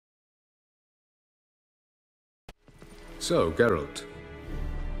So, Geralt,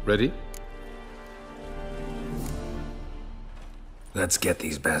 ready? Let's get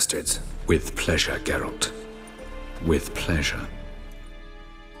these bastards. With pleasure, Geralt. With pleasure.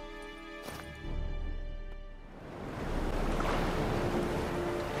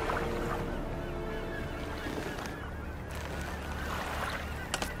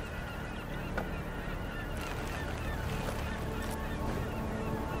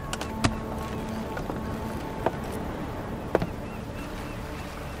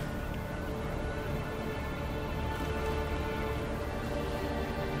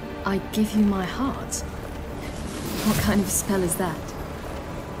 I give you my heart? What kind of spell is that?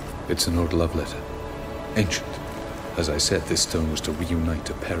 It's an old love letter. Ancient. As I said, this stone was to reunite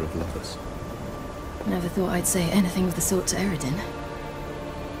a pair of lovers. Never thought I'd say anything of the sort to Eredin.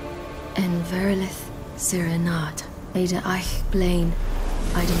 En verilith Sirenad, avallac'h blain,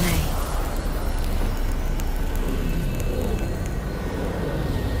 ITA.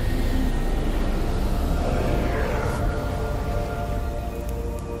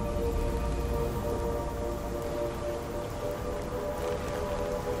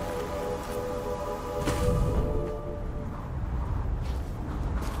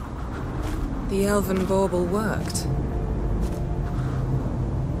 The elven bauble worked.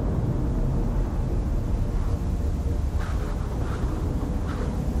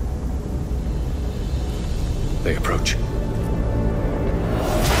 They approach.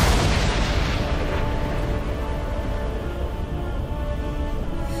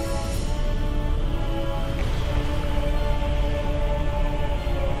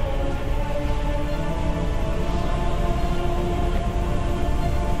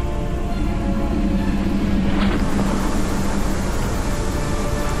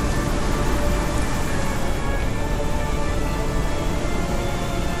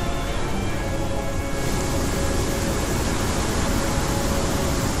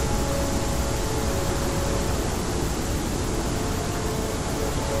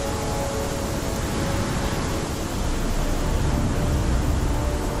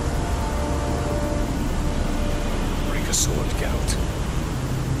 Sword, Geralt.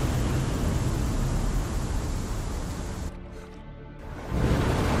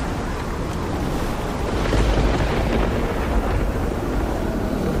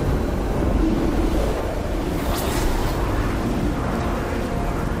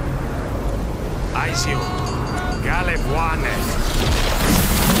 Aisio, Galebuane.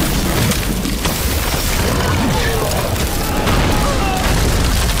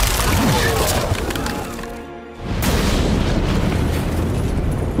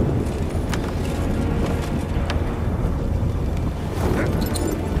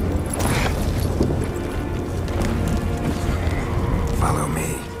 Follow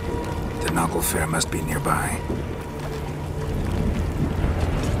me. The Knuckle Fair must be nearby.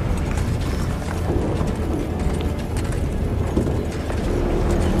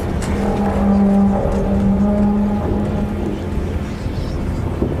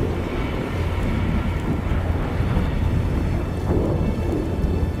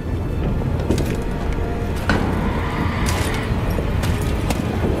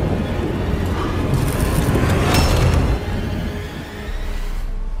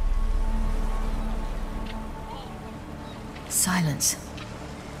 Silence.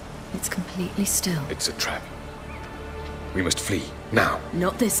 It's completely still. It's a trap. We must flee, now.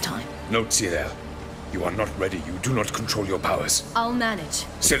 Not this time. Note, Cyril. You are not ready. You do not control your powers. I'll manage.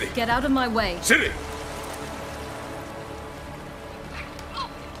 Ciri! Get out of my way. Ciri!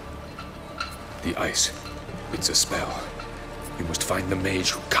 The ice. It's a spell. You must find the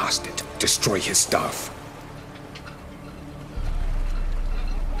mage who cast it. Destroy his staff.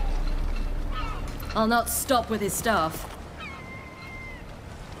 I'll not stop with his staff.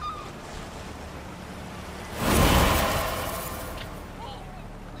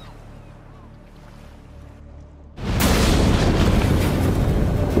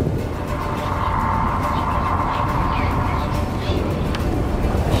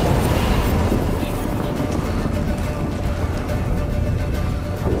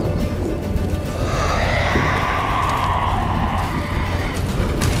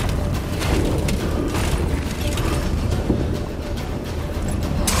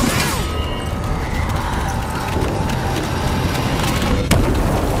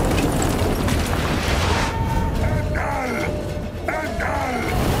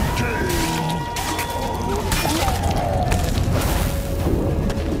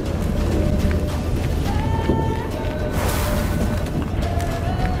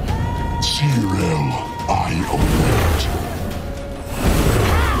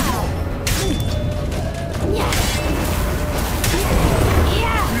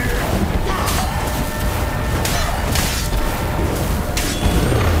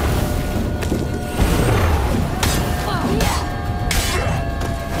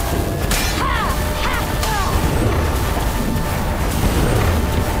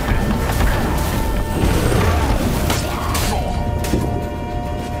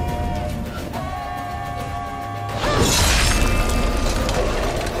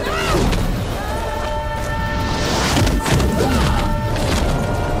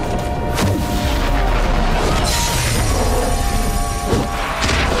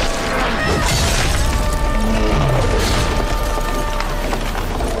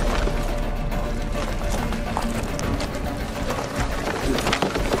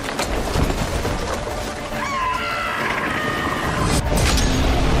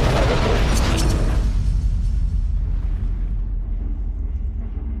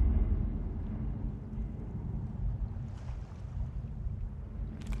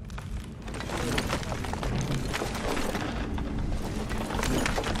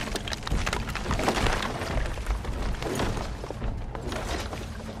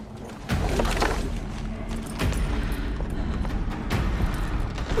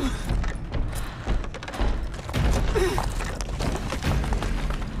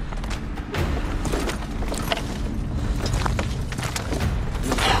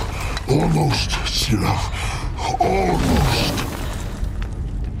 Almost, Sirach. Almost.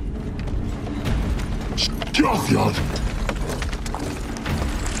 Stjothyard.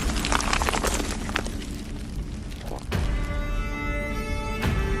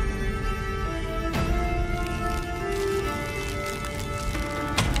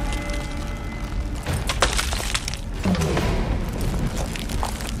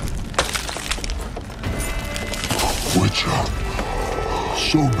 Witcher,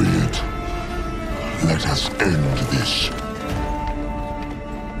 so be it. Let us end this.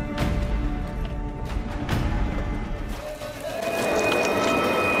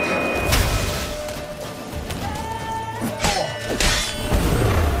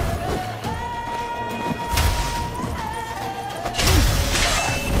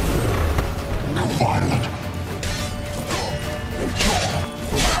 Violent.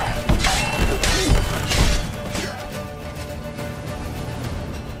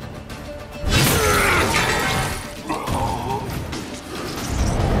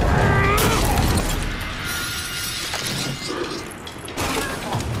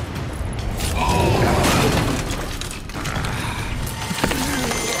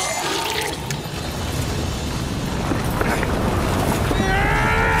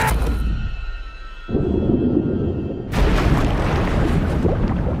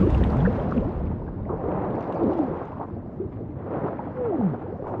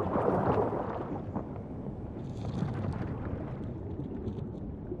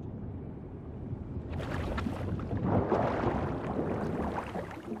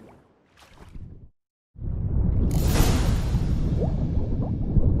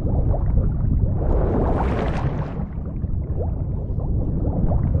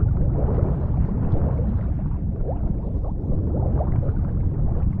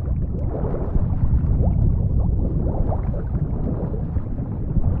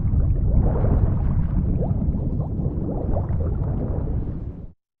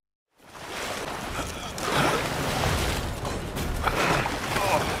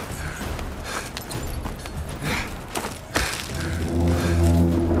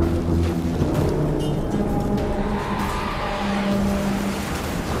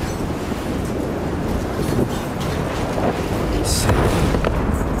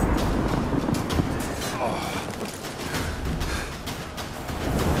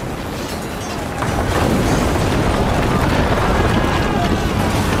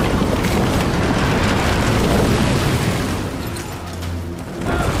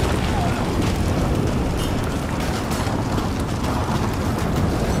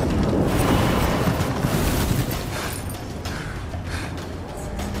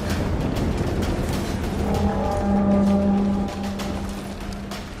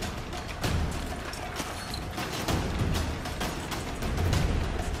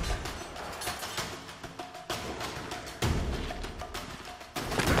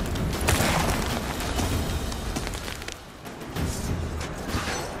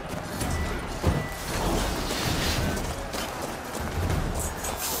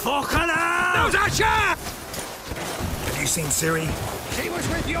 Have you seen Ciri? She was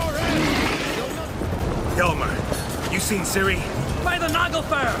with your end! Gelmer, you seen Ciri? By the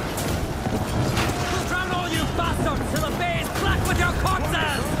Nagelfar! Drown all you bastards till the bay is black with your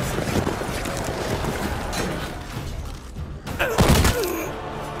corpses!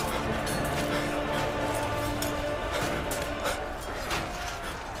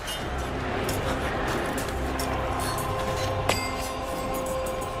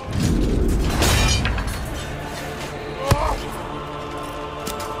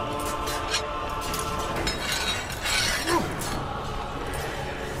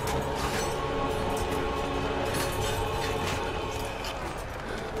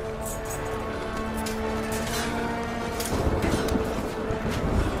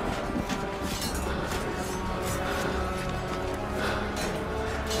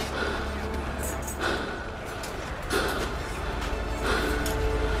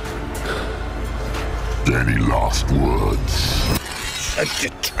 Any last words? Set the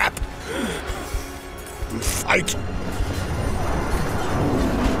trap. Fight.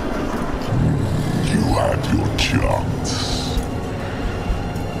 You had your chance.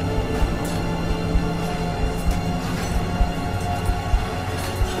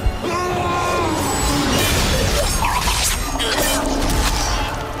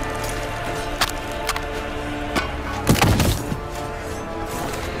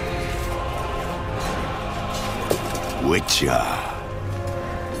 Witcher.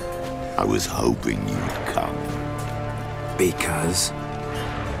 I was hoping you'd come. Because?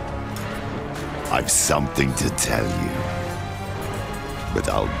 I've something to tell you. but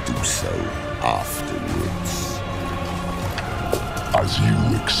I'll do so afterwards. As you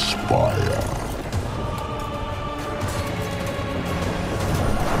expire.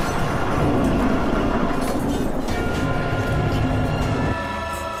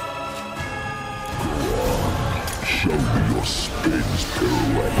 Show me your spins,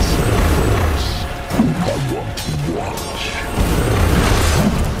 pirouettes, and flips. I want to watch.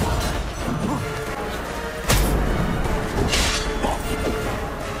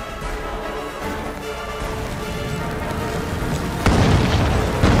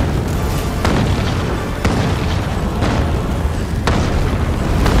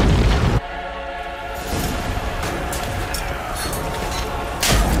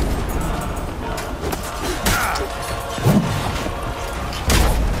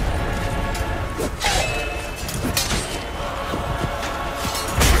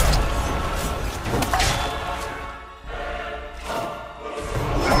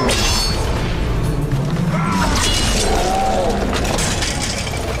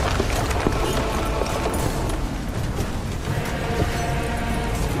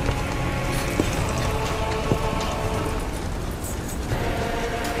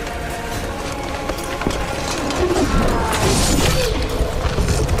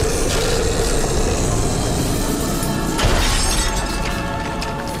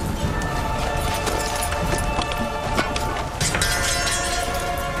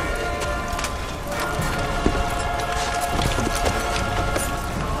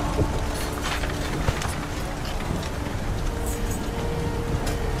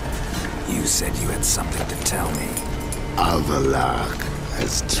 You said you had something to tell me. Avallac'h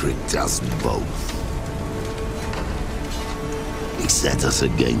has tricked us both. He set us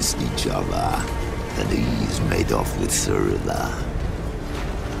against each other, and he's made off with Cyrilla.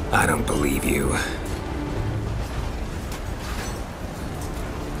 I don't believe you.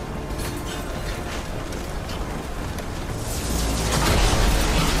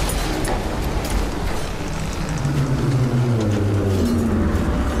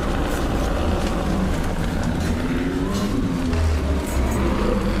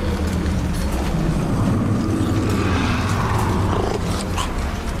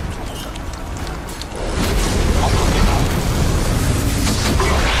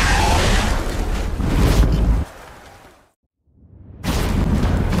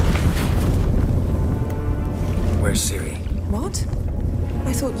 Where's Ciri? What?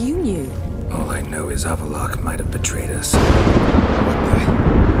 I thought you knew. All I know is Avallac'h might have betrayed us. What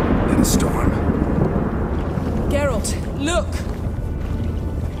the? In a storm? Geralt, look!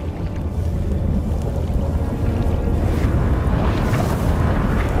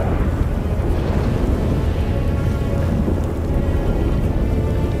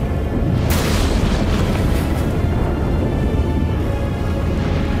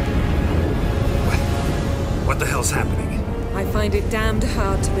 What the hell's happening? I find it damned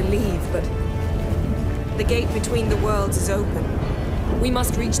hard to believe, but the gate between the worlds is open. We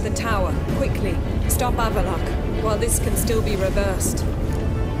must reach the tower, quickly. Stop Avallac'h, while this can still be reversed.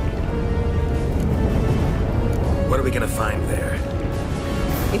 What are we gonna find there?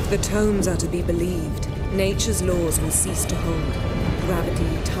 If the tomes are to be believed, nature's laws will cease to hold.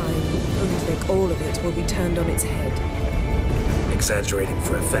 Gravity, time, Undvik, all of it will be turned on its head. Exaggerating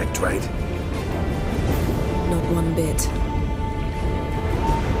for effect, right? Not one bit.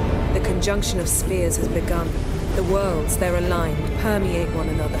 The conjunction of spheres has begun. The worlds, they're aligned, permeate one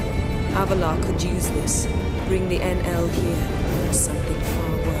another. Avallac'h could use this, bring the NL here, or something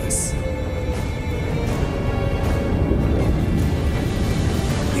far worse.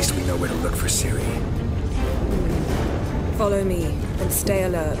 At least we know where to look for Ciri. Follow me, and stay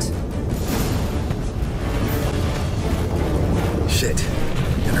alert. Shit.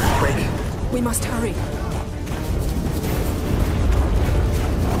 An earthquake? We must hurry.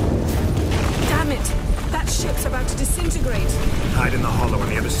 Damn it! That ship's about to disintegrate. Hide in the hollow on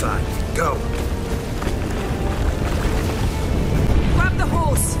the other side. Go! Grab the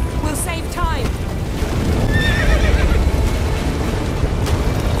horse. We'll save time.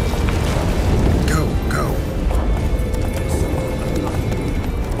 Go, go.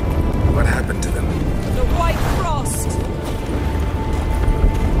 What happened to them? The White Frost!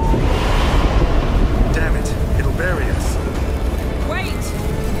 Damn it. It'll bury us. Wait!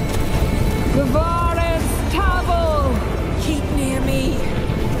 Gavares Tavel! Keep near me.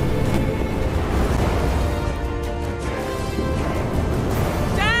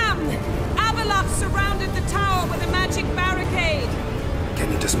 Damn! Avallac'h surrounded the tower with a magic barricade. Can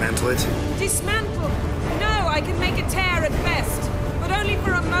you dismantle it? Dismantle? No, I can make a tear at best. But only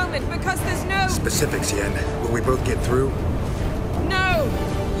for a moment, because there's no... Specifics, Yen. Will we both get through? No!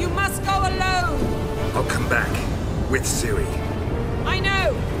 I'll come back. With Ciri. I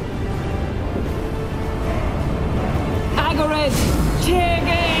know! Agarid!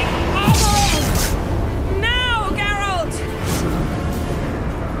 Tiggy! Agarid! Now, Geralt!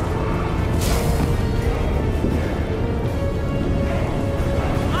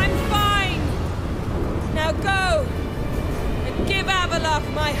 I'm fine! Now go! And give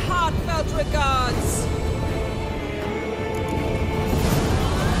Avallac'h my heartfelt regards!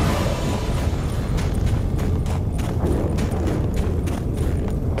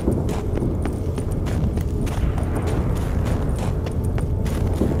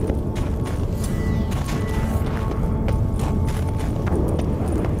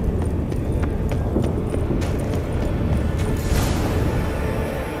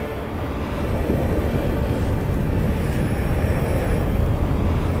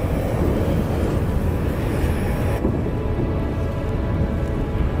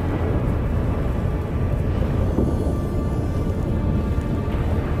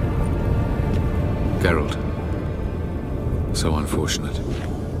 Geralt. So unfortunate.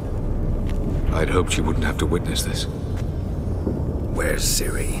 I'd hoped you wouldn't have to witness this. Where's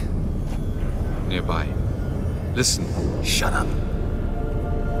Ciri? Nearby. Listen. Shut up.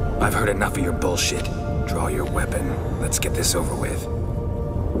 I've heard enough of your bullshit. Draw your weapon. Let's get this over with.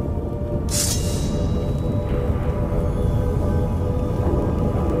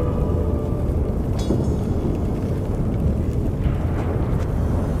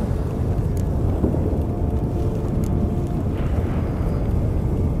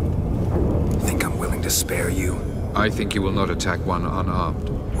 Spare you? I think you will not attack one unarmed.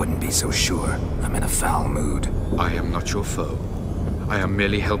 Wouldn't be so sure. I'm in a foul mood. I am not your foe. I am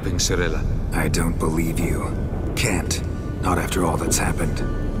merely helping Cirilla. I don't believe you. Can't. Not after all that's happened.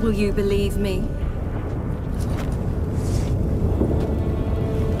 Will you believe me?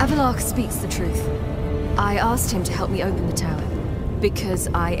 Avallac'h speaks the truth. I asked him to help me open the tower, because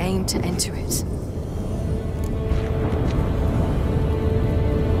I aim to enter it.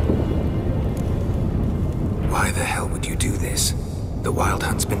 Why the hell would you do this? The Wild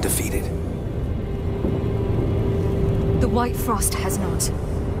Hunt's been defeated. The White Frost has not.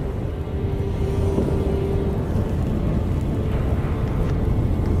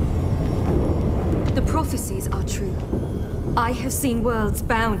 The prophecies are true. I have seen worlds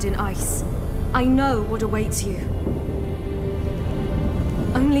bound in ice. I know what awaits you.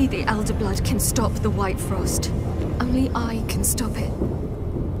 Only the Elder Blood can stop the White Frost. Only I can stop it.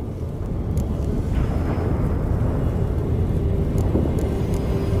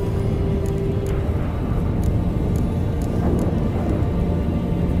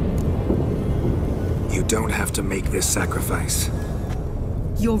 You don't have to make this sacrifice.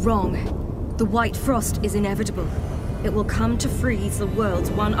 You're wrong. The White Frost is inevitable. It will come to freeze the worlds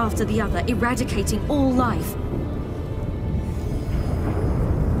one after the other, eradicating all life.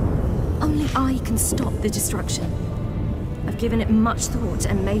 Only I can stop the destruction. I've given it much thought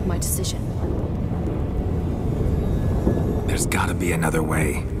and made my decision. There's gotta be another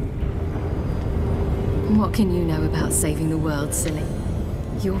way. What can you know about saving the world, silly?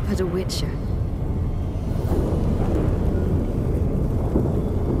 You're but a witcher.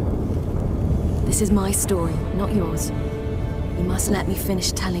 This is my story, not yours. You must let me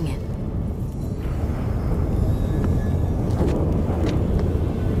finish telling it.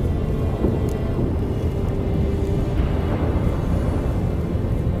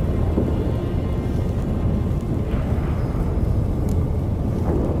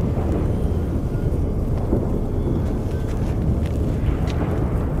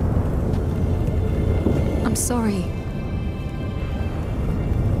 I'm sorry.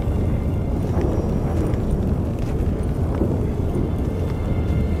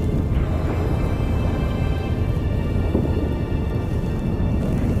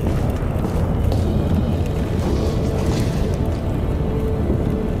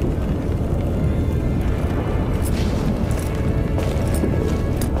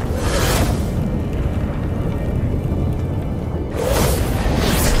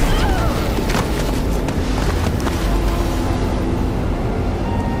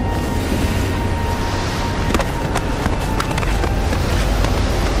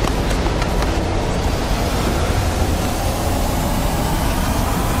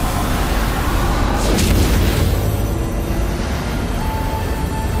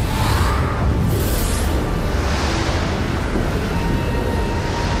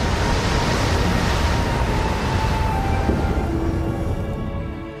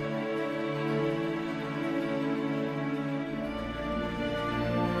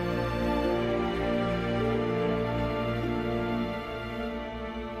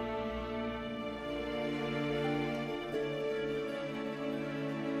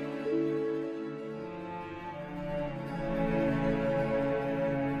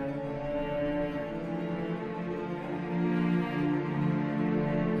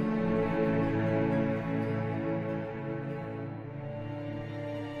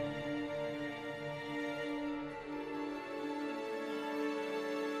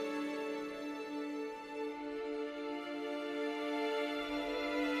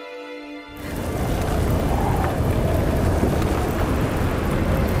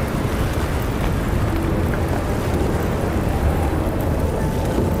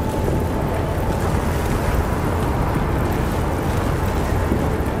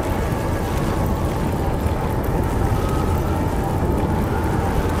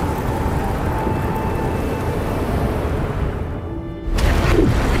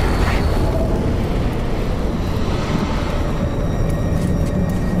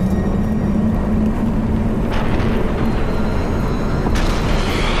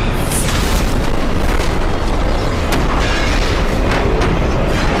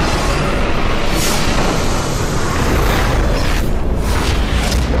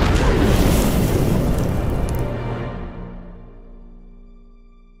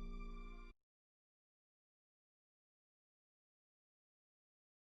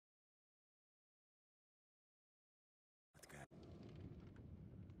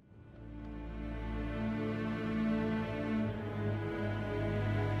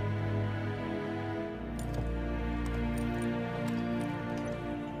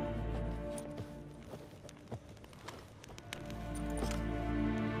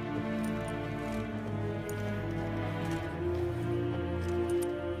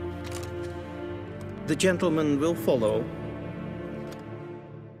 The gentleman will follow.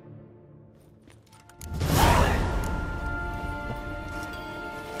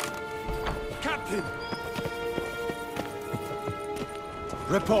 Captain!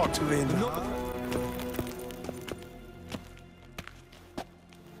 Report to the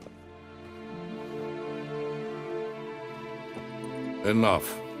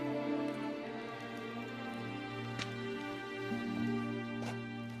Enough.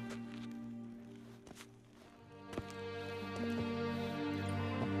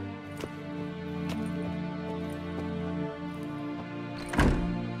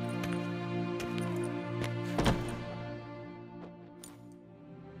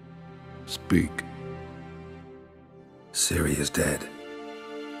 Speak. Ciri is dead.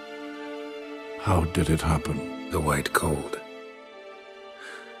 How did it happen? The White Cold.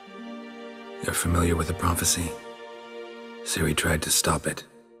 You're familiar with the prophecy? Ciri tried to stop it.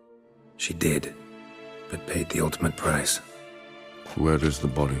 She did, but paid the ultimate price. Where is the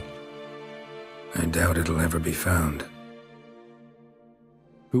body? I doubt it'll ever be found.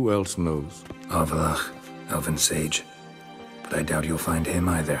 Who else knows? Avallac'h, Elven Sage. But I doubt you'll find him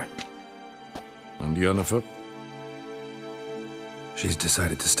either. And Yennefer? She's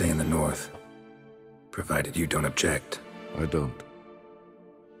decided to stay in the north. Provided you don't object. I don't.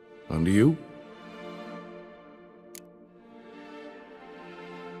 And you?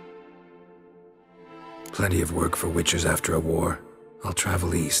 Plenty of work for witchers after a war. I'll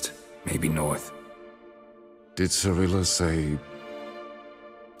travel east, maybe north. Did Cirilla say...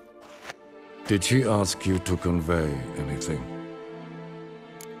 Did she ask you to convey anything?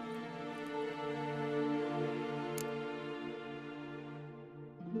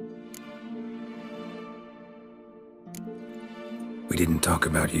 We didn't talk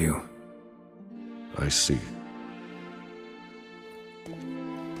about you. I see.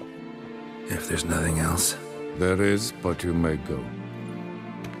 If there's nothing else... There is, but you may go.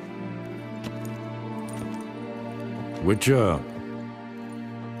 Witcher,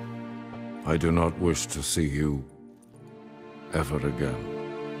 I do not wish to see you ever again.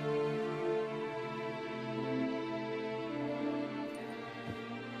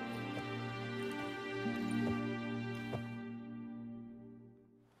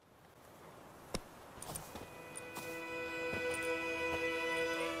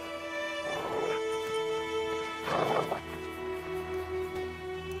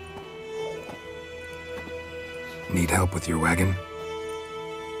 Need help with your wagon?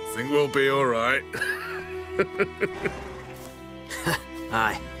 Think we'll be all right.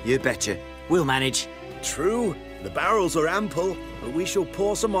 Aye, you betcha. We'll manage. True. The barrels are ample, but we shall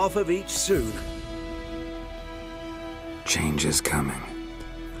pour some off of each soon. Change is coming.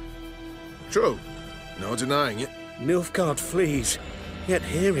 True. No denying it. Nilfgaard flees, yet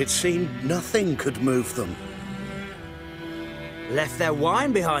here it seemed nothing could move them. Left their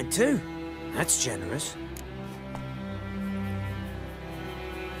wine behind too. That's generous.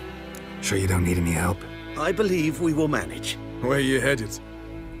 Sure you don't need any help? I believe we will manage. Where you headed?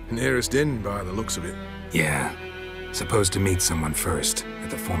 Nearest inn, by the looks of it. Yeah. Supposed to meet someone first,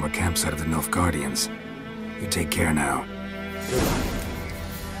 at the former campsite of the Nilfgaardians. You take care now.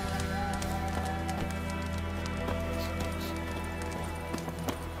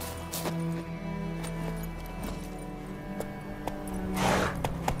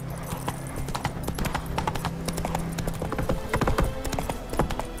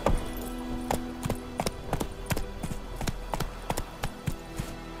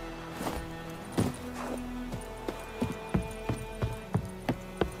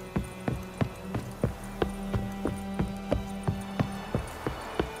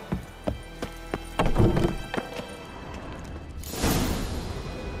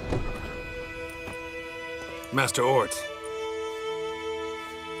 Master Ort.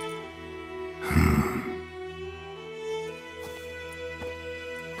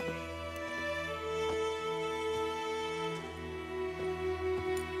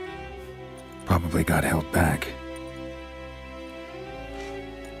 Probably got held back.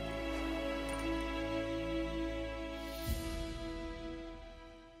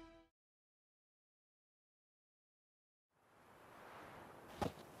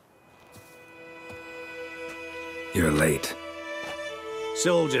 You're late.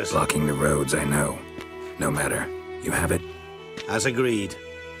 Soldiers. Blocking the roads, I know. No matter. You have it? As agreed.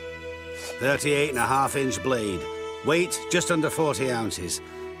 38.5-inch blade. Weight just under 40 ounces.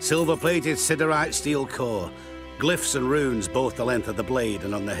 Silver-plated siderite steel core. Glyphs and runes both the length of the blade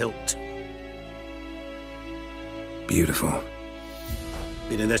and on the hilt. Beautiful.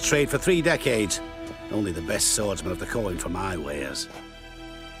 Been in this trade for 3 decades. Only the best swordsman of the coin for my wares.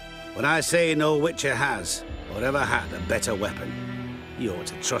 When I say no Witcher has, or ever had, a better weapon, you ought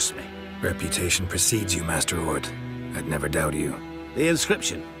to trust me. Reputation precedes you, Master Ord. I'd never doubt you. The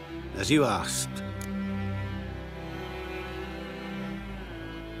inscription, as you asked.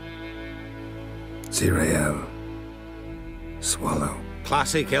 Zirael. Swallow.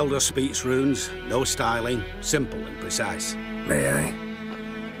 Classic Elder Speech runes, no styling, simple and precise. May I?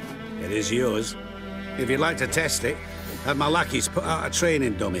 It is yours. If you'd like to test it, have my lackeys put out a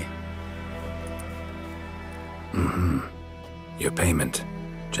training dummy. Your payment.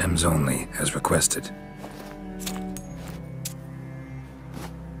 Gems only, as requested.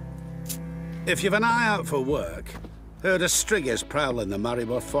 If you've an eye out for work, heard of Striggers prowling the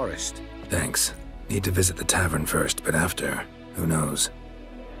Maribor Forest. Thanks. Need to visit the tavern first, but after, who knows?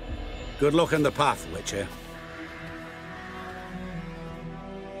 Good luck on the path, Witcher.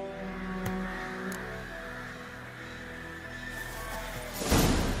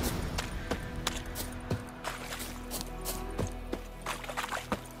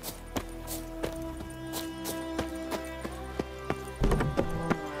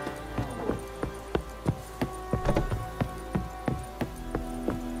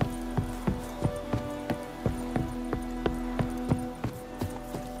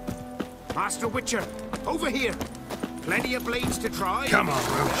 Master Witcher, over here. Plenty of blades to try. Come on,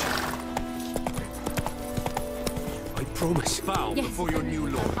 Roach. I promise. Bow before your new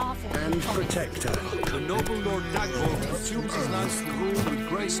lord. And protect her. The noble Lord Dagvold assumes his lands to rule with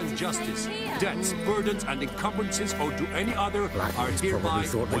grace and justice. Debts, burdens, and encumbrances owed to any other are hereby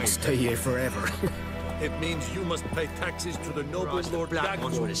Thought they'd waived. stay here forever. It means you must pay taxes to the noble Lord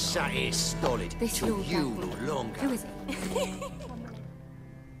Dagvold. sat here stolid. This Lord Dagvold. no longer. Who is it?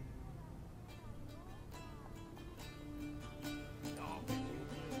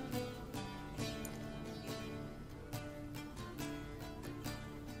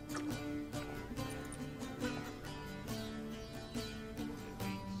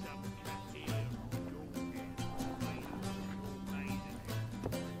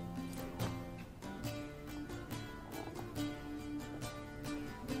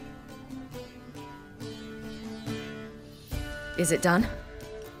 Is it done?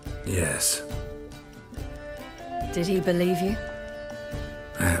 Yes. Did he believe you?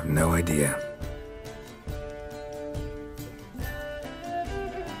 I have no idea.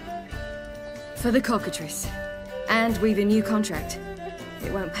 For the cockatrice. And we've a new contract.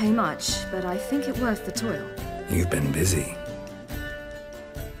 It won't pay much, but I think it worth the toil. You've been busy.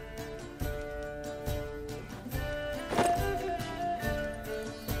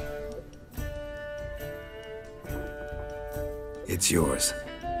 It's yours.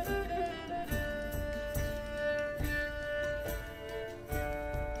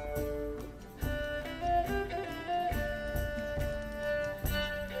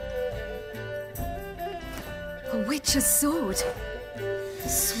 A witch's sword.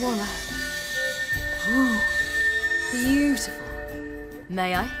 Swallow. Oh, beautiful.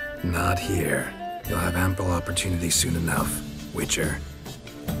 May I? Not here. You'll have ample opportunity soon enough, Witcher.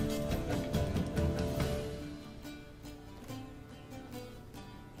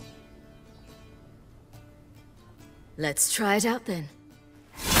 Let's try it out then.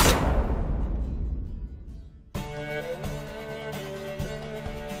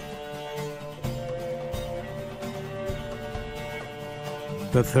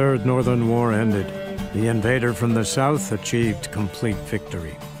 The Third Northern War ended. The invader from the south achieved complete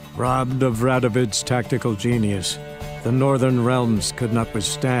victory. Robbed of Radovid's tactical genius, the northern realms could not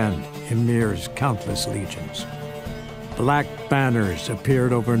withstand Ymir's countless legions. Black banners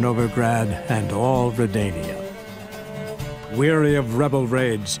appeared over Novigrad and all Redania. Weary of rebel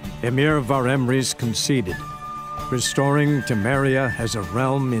raids, Emir Var-Emreis conceded, restoring Temeria as a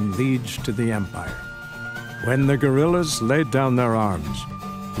realm in liege to the Empire. When the guerrillas laid down their arms,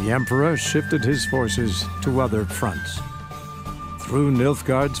 the Emperor shifted his forces to other fronts. Through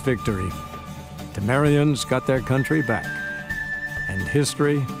Nilfgaard's victory, Temerians got their country back, and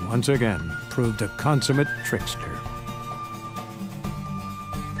history once again proved a consummate trickster.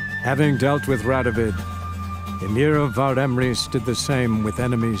 Having dealt with Radovid, Emir of Var-Emreis did the same with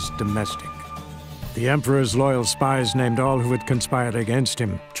enemies domestic. The Emperor's loyal spies named all who had conspired against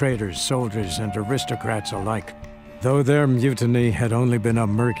him, traitors, soldiers, and aristocrats alike. Though their mutiny had only been a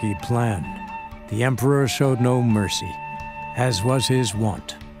murky plan, the Emperor showed no mercy, as was his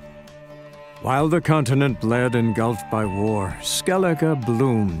wont. While the continent bled engulfed by war, Skellige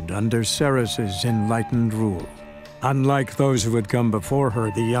bloomed under Ceres's enlightened rule. Unlike those who had come before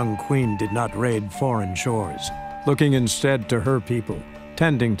her, the young queen did not raid foreign shores, looking instead to her people,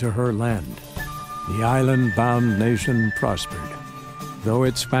 tending to her land. The island-bound nation prospered. though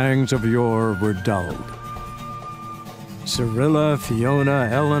its fangs of yore were dulled. Cyrilla, Fiona,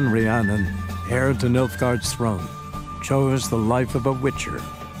 Ellen, Rhiannon, heir to Nilfgaard's throne, chose the life of a witcher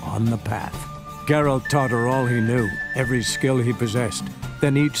on the path. Geralt taught her all he knew, every skill he possessed,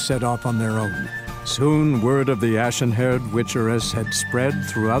 then each set off on their own. Soon word of the ashen-haired witcheress had spread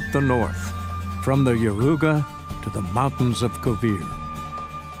throughout the north, from the Yaruga to the mountains of Kovir.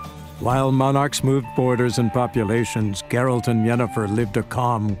 While monarchs moved borders and populations, Geralt and Yennefer lived a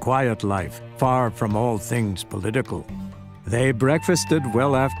calm, quiet life, far from all things political. They breakfasted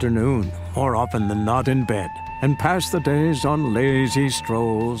well after noon, more often than not in bed, and passed the days on lazy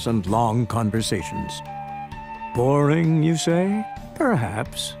strolls and long conversations. Boring, you say?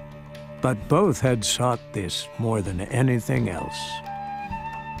 Perhaps. But both had sought this more than anything else.